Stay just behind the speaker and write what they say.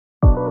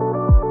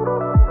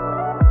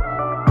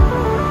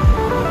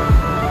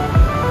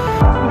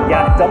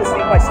double sneak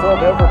by Slow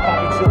over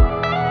pocket shield.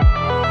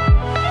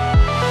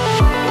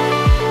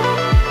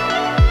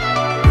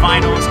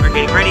 Finals are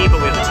getting ready, but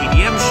we have a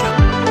TDM show.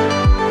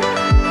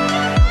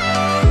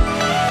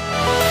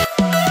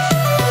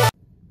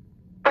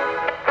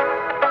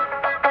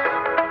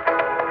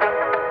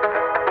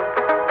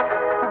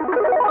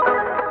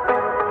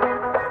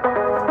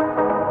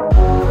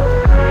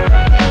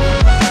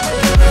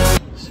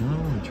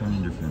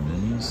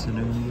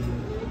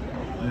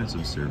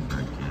 Some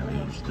stir-fried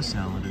cabbage, the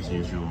salad as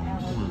usual, a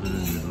little bit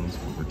of noodles,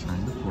 but we're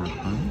trying the pork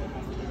bun,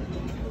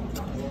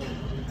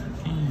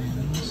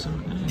 and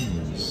some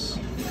eggs.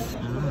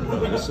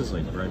 This is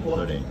like bread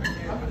pudding.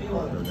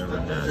 I've never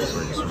had, so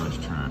I just want to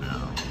try it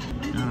out.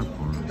 And of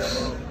course,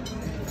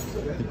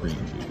 the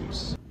green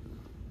juice.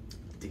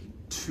 Day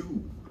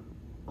 2.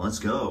 Let's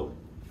go.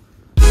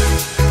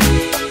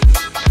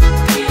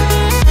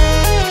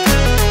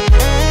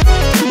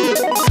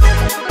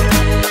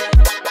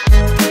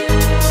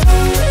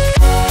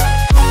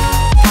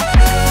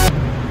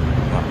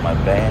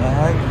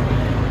 Bag.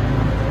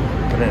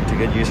 Put it into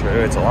good use for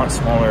it. It's a lot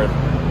smaller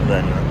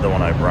than the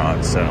one I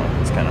brought, so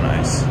it's kind of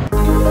nice.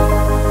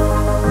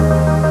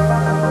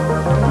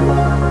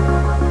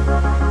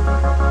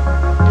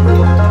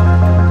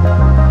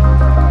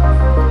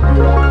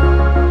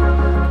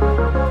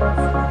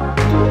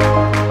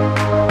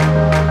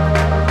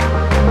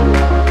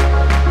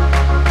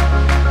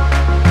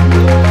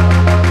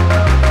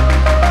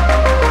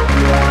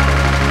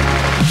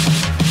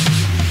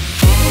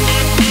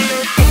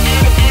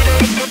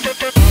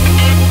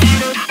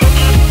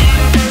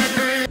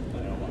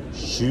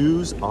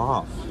 Shoes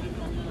off.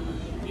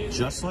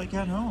 Just like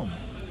at home.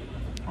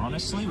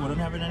 Honestly, wouldn't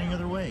have it any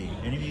other way.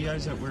 Any of you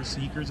guys that wear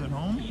sneakers at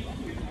home?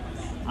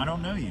 I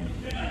don't know you.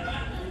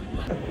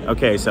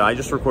 Okay, so I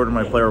just recorded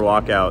my player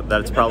walkout.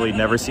 That's probably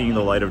never seeing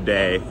the light of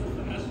day.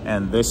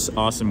 And this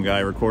awesome guy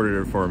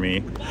recorded it for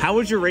me. How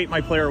would you rate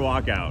my player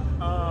walkout?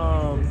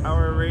 I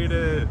would rate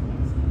it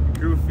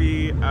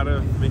Goofy out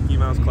of Mickey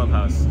Mouse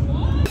Clubhouse.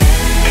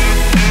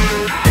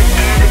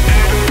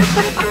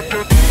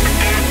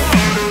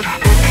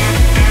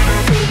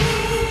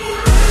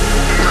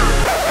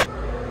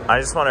 I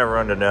just want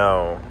everyone to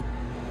know,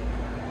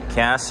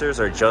 casters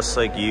are just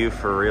like you,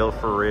 for real,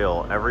 for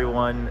real.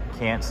 Everyone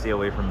can't stay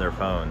away from their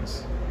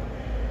phones.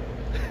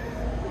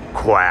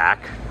 Quack.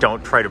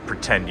 Don't try to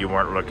pretend you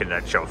weren't looking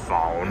at your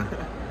phone.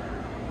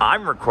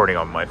 I'm recording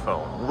on my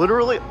phone.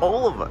 Literally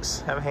all of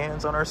us have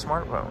hands on our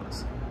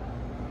smartphones.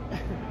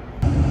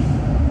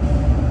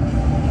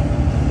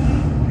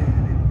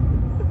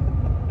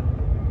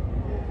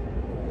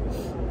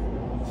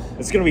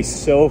 It's gonna be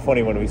so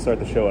funny when we start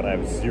the show and I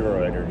have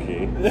zero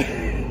energy.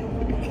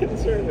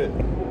 Conserve it.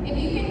 If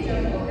you can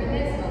jump over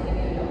this, I'll give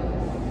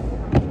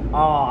you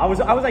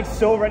 $1. I was like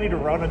so ready to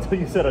run until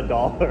you said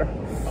 $1.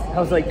 I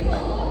was like,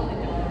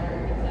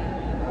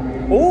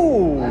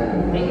 ooh.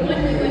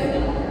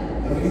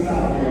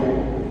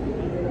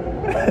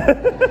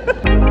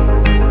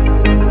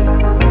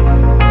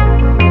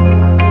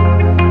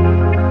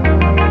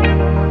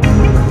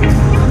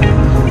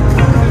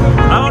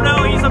 Oh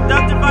no, he's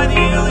abducted by the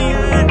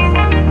alien!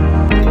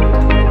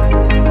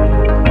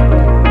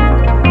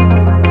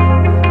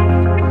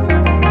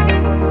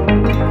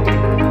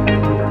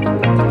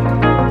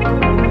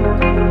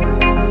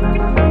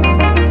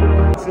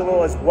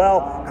 As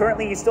well.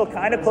 Currently, he's still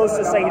kind of close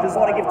to say he doesn't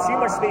want to give too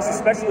much space,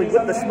 especially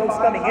with the smokes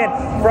coming in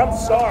from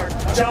Star.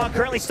 John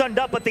currently stunned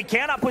up, but they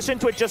cannot push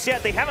into it just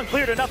yet. They haven't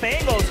cleared enough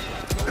angles.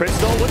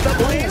 Crystal with the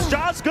blaze.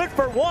 John's good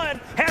for one.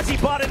 Has he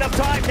bought enough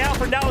time now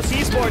for Naos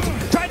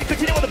Esports? Trying to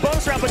continue with the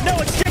bonus round, but no,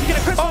 it's Chip getting a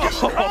Crystal.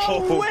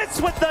 Oh,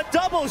 Witz with the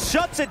double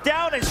shuts it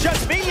down and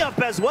shuts me up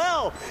as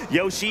well.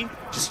 Yoshi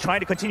just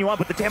trying to continue on,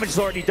 but the damage is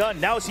already done.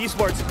 Naos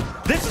Esports,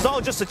 this is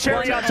all just a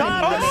cherry on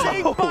top. The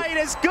snake bite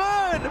is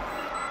good.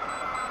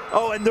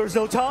 Oh, and there's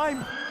no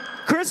time.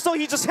 Crystal,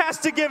 he just has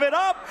to give it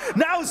up.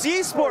 Now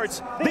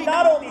Esports. They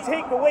not only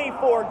take away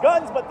 4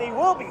 guns, but they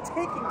will be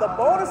taking the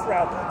bonus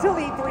round to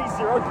lead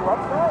 3-0 drop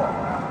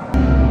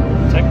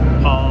throw. Tech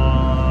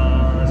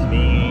pause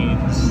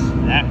means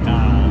act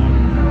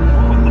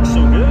on. It looks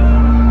so good.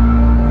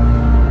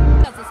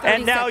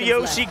 And now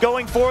Yoshi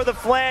going for the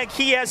flank.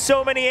 He has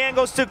so many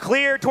angles to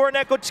clear.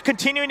 Torneko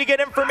continuing to get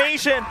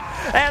information.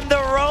 And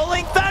the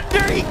rolling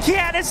thunder, he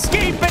can't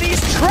escape it.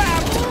 He's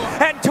trapped.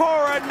 And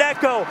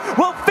Torneko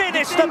will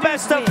finish the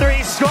best of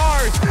 3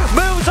 scars.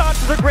 Moves on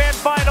to the grand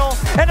final.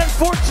 And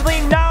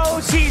unfortunately, now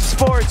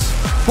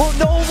Esports will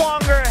no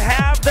longer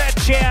have that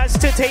chance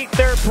to take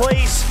their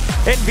place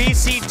in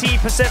VCT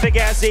Pacific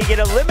as they get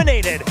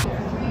eliminated.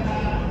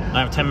 I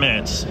have 10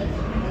 minutes.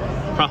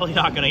 Probably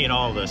not gonna eat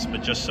all of this,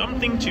 but just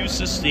something to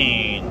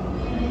sustain.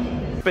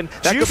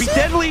 That could be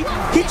deadly.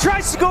 He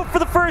tries to go for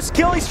the first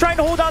kill. He's trying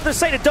to hold on to the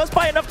site. It does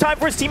buy enough time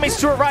for his teammates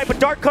to arrive, but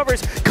Dark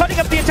covers, cutting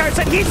up the entire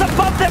site. He's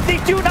above them. They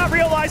do not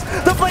realize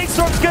the Blade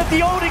Storm's good.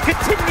 The Odin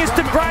continues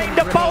to grind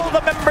to follow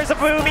the members of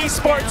Boom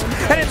Esports,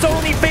 and it's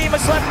only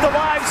Famous left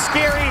alive.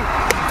 Scary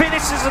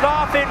finishes it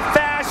off in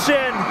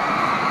fashion.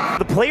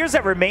 The players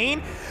that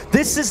remain,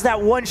 this is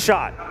that one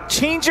shot.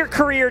 Change your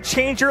career,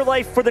 change your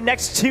life for the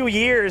next 2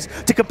 years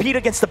to compete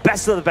against the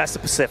best of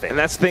Pacific. And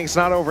that's thing's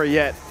not over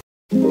yet.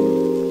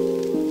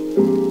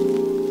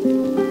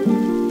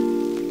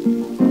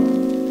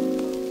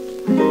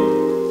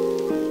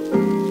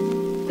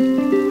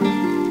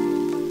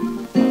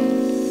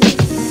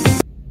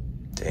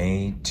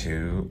 Day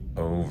 2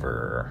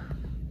 over.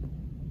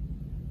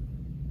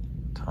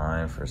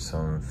 Time for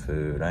some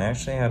food. I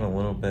actually had a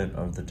little bit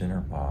of the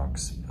dinner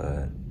box, but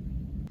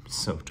I'm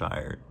so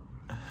tired.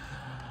 I'm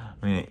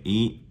gonna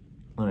eat,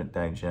 let it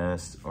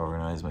digest,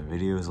 organize my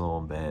videos a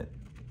little bit,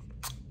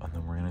 and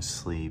then we're gonna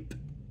sleep.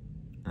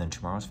 And then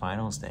tomorrow's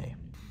finals day.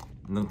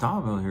 And the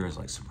Taco Bell here is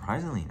like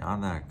surprisingly not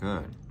that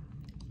good.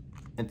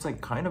 It's like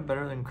kind of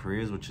better than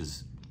Korea's, which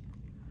is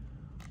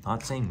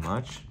not saying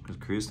much because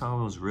Korea's Taco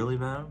Bell is really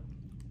bad.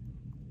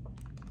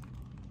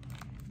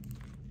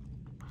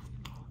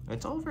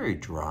 It's all very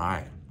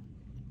dry,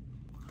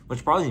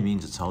 which probably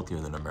means it's healthier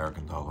than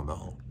American Taco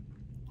Bell.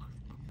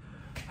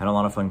 Had a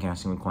lot of fun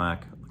casting with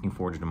Quack. Looking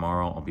forward to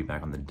tomorrow. I'll be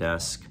back on the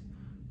desk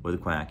with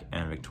Quack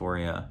and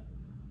Victoria.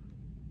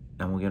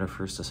 And we'll get our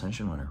first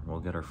Ascension winner. We'll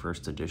get our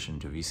first addition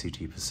to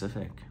VCT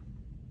Pacific.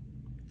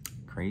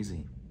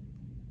 Crazy.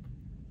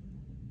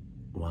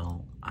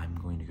 Well, I'm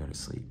going to go to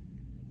sleep.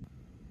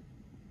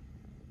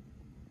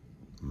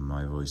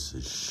 My voice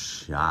is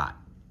shot.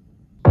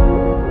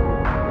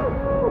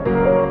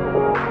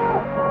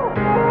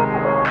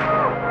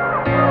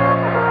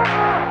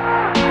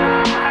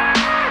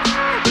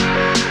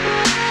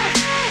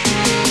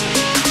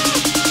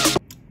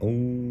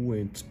 Oh,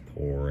 it's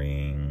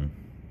pouring.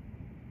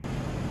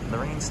 The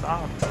rain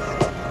stopped.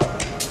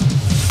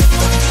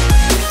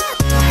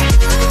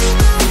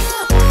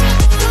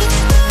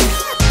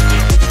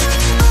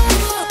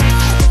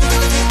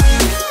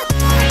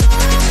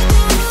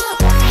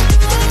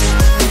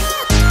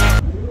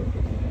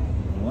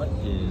 What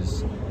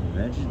is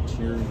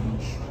vegetarian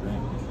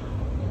shrimp?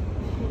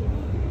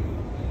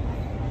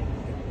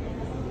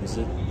 Is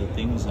it the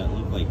things that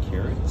look like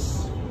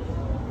carrots?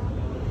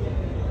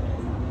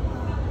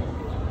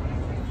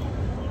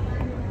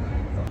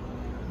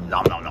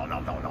 No, no, no, no,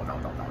 no, no, no,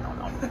 no, no, no,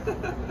 no.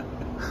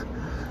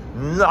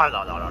 No,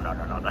 no, no, no,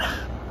 no, no, no.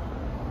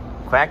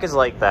 Quack is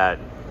like that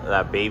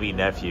baby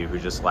nephew who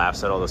just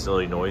laughs at all the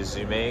silly noises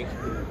you make.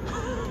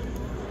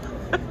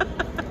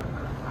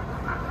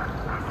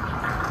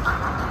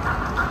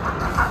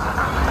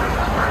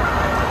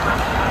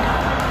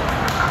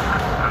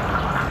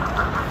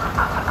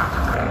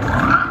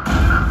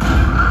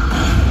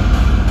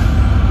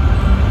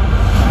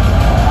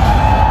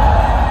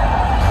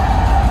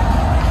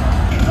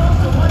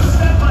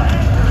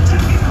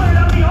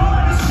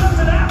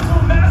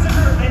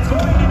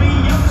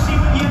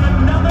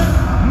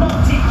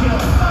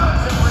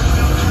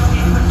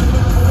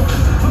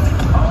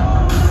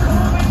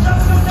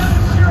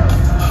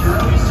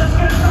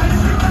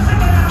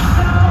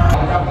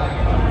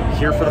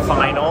 Here for the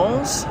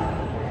finals.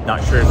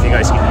 Not sure if you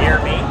guys can hear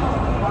me.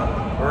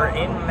 We're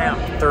in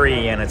map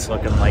 3 and it's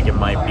looking like it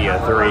might be a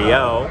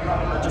 3-0.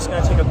 I'm just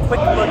gonna take a quick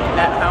look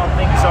at how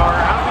things are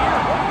out here.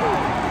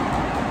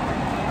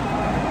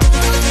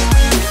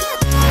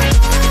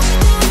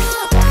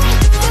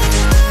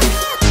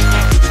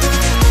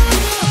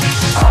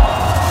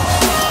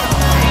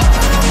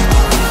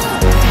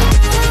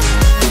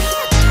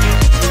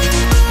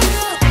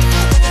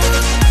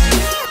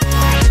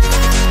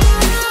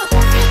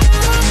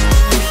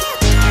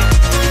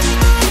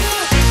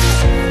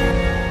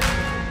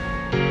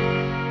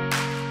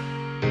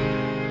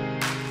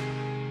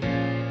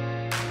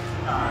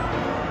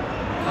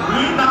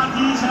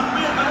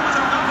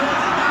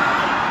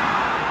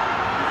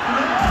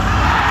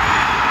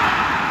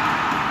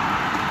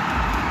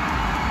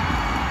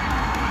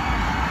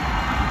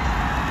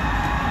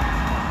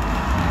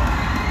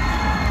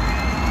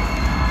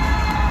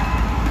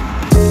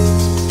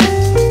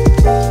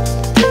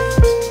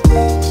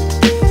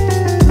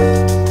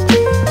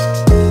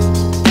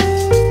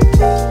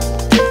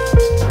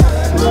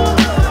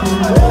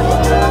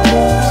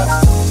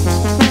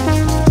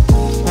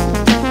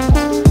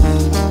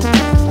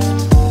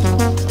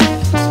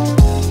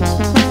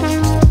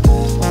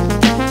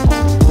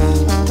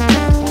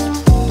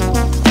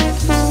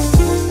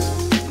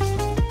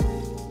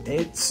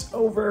 It's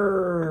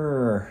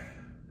over.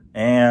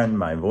 And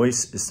my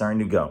voice is starting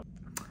to go.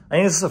 I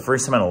think this is the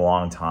first time in a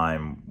long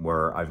time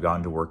where I've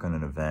gotten to work on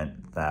an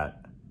event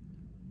that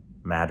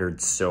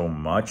mattered so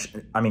much.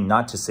 I mean,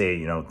 not to say,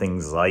 you know,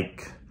 things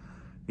like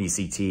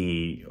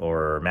VCT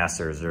or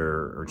Masters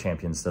or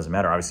Champions doesn't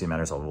matter. Obviously, it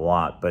matters a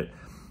lot. But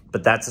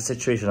that's a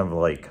situation of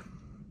like,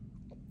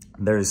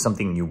 there's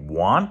something you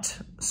want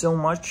so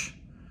much.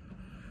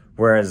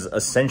 Whereas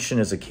Ascension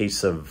is a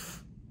case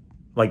of,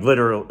 like,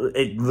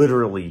 it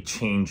literally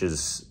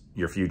changes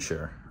your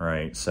future,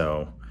 right?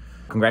 So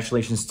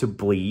congratulations to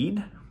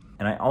Bleed.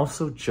 And I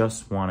also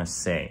just want to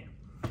say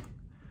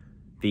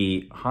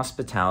the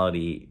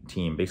hospitality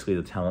team, basically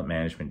the talent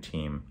management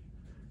team,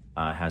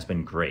 has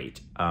been great.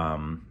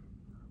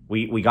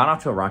 We got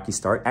off to a rocky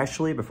start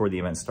actually before the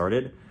event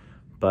started,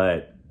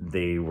 but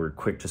they were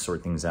quick to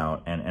sort things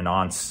out, and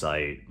on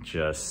site,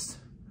 just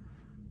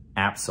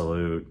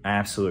absolute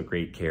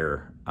great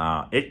care.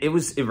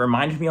 It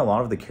reminded me a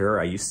lot of the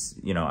care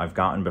I've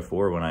gotten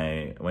before when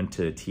I went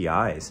to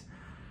TIs.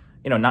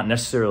 Not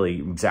necessarily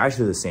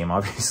exactly the same.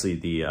 Obviously,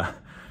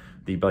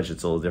 the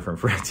budget's a little different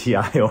for a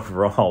TI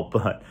overall,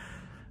 but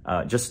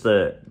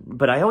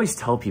but I always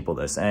tell people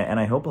this, and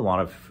I hope a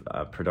lot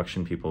of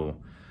production people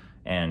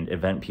and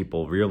event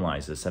people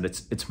realize this, that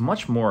it's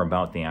much more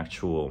about the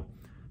actual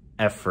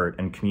effort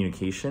and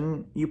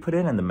communication you put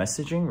in and the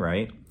messaging,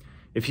 right?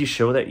 If you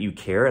show that you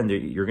care and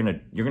you're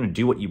gonna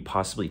do what you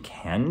possibly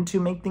can to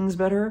make things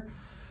better,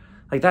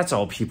 like that's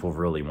all people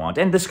really want.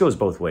 And this goes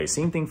both ways.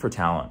 Same thing for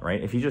talent, right?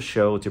 If you just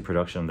show to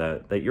production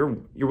that you're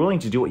willing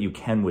to do what you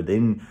can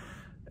within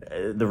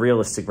the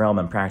realistic realm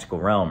and practical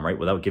realm, right?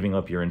 Without giving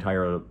up your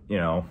entire,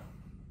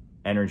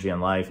 energy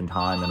and life and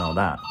time and all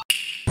that.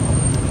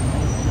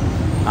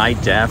 I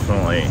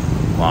definitely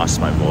lost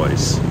my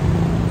voice.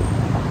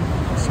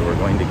 So we're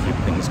going to keep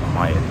things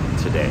quiet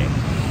today.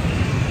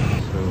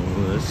 So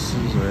this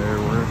is where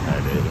we're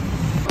headed.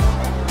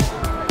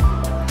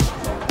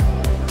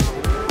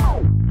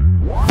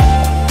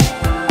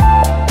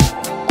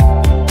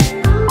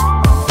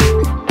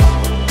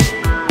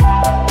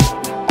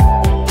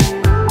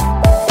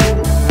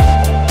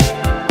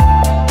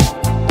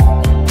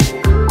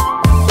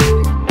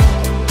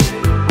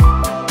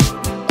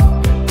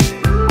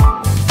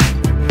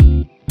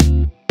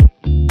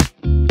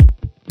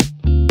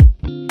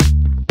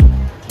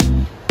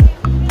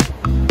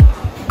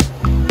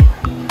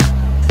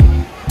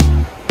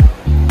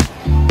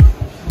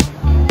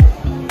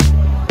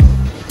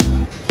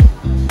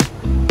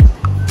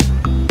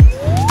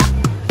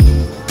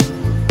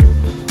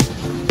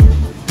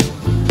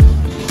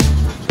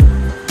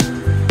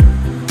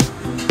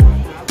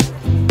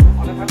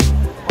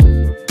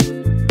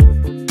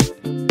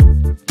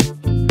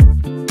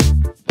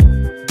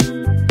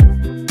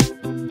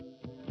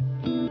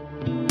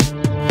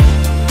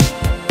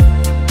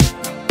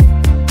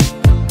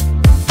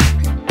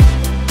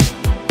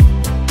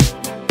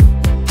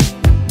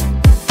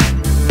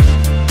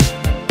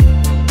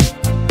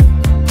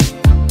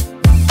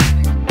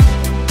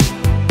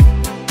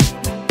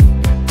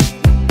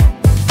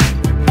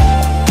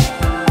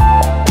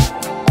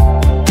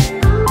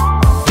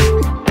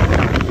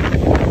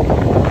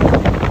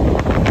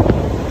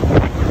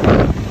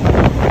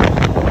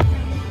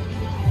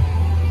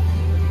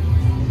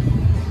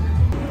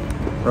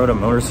 Rode a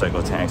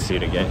motorcycle taxi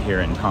to get here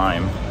in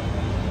time,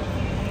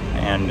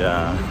 and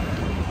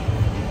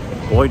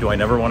boy, do I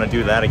never want to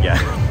do that again.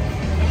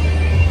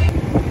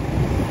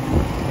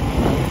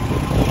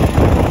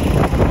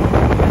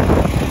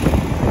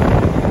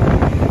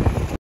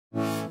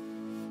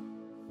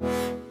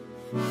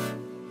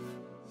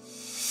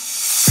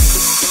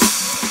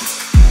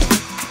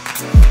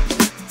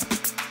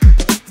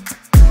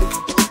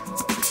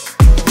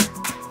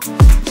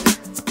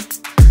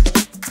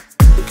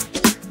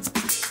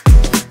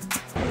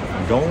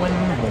 Going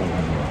home.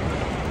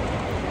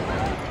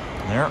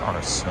 There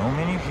are so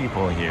many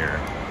people here,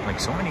 like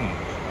so many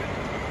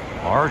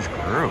large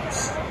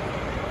groups.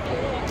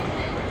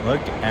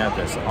 Look at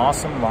this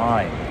awesome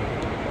line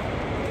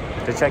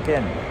to check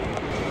in.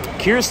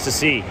 Curious to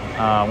see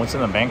what's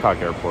in the Bangkok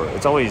airport.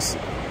 It's always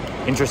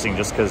interesting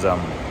just because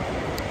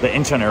the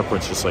Incheon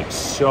airport's just like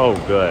so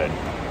good.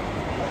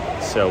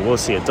 So we'll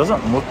see. It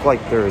doesn't look like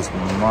there's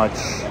much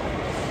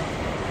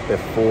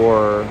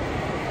before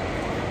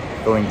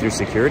going through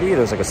security.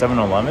 There's like a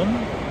 7-Eleven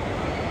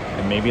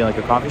and maybe like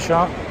a coffee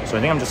shop. So I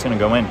think I'm just gonna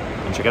go in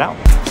and check it out.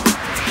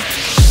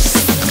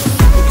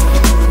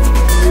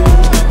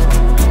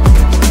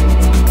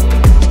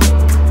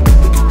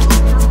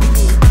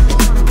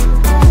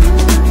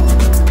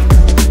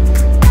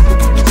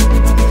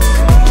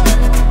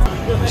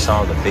 We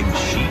saw the big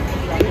sheep.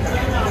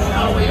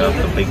 Now we have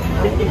the big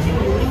roll.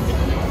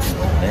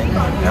 Then we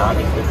got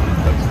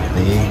the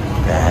big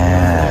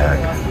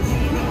bag.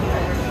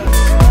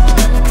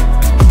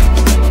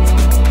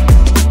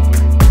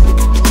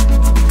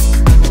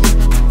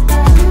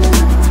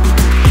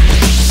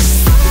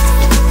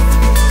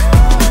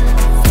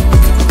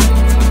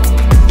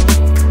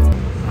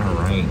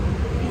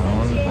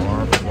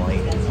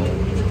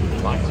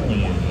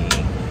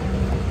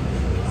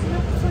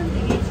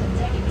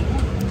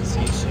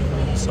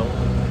 So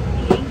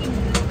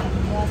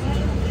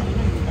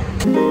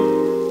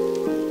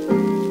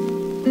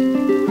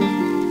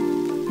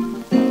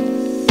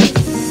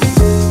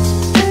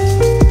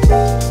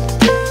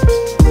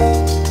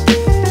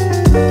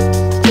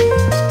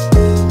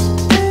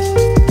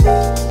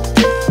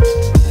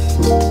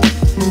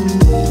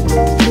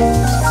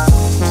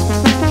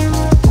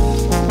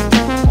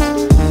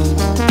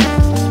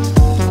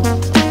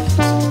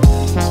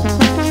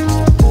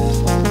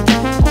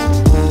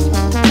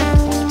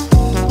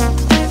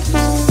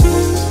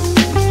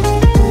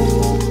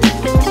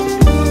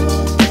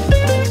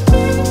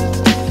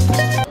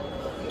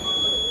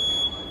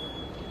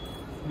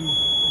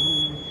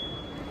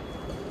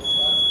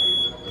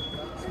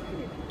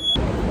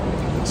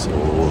So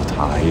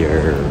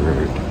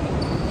tired.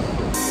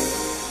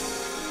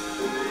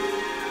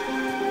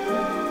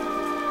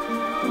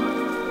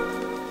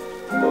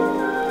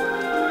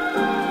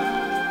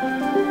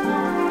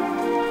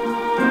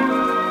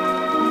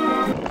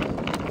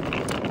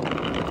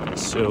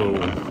 So,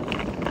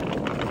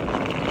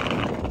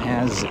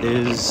 as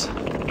is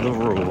the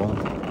rule,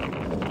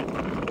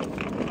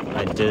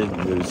 I did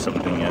lose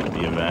something at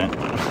the event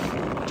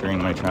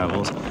during my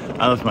travels.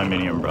 I left my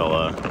mini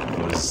umbrella.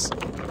 It was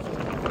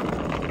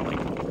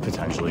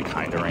potentially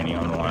kind of rainy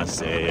on the last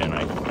day, and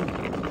I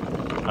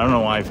don't know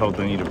why I felt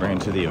the need to bring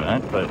it to the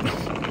event, but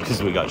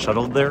because we got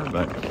shuttled there,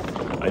 but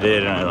I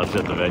did, and I left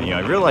it at the venue.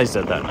 I realized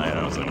it that night, and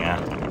I was like, yeah.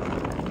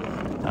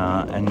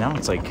 And now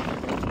it's like,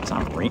 it's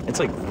not rain. It's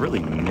like really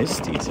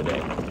misty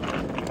today.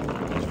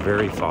 It's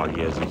very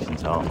foggy, as you can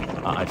tell.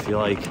 I feel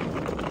like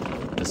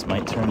this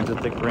might turn into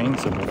thick rain,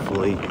 so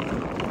hopefully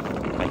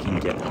I can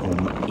get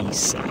home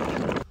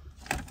ASAP.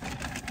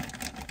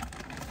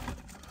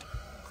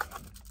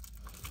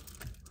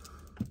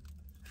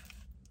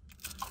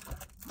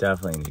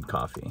 Definitely need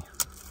coffee.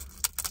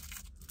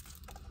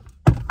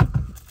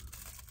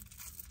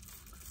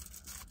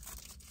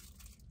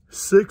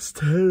 It's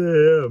 6:10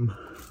 a.m.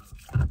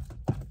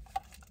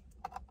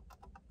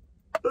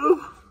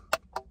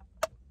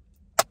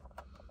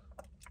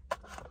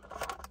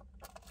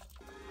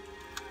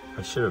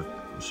 I should have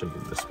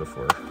shaken this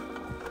before.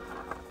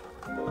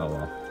 Oh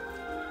well.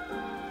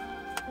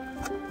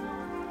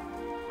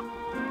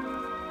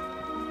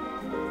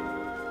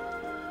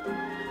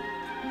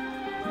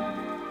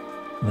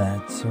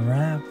 That's a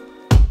wrap.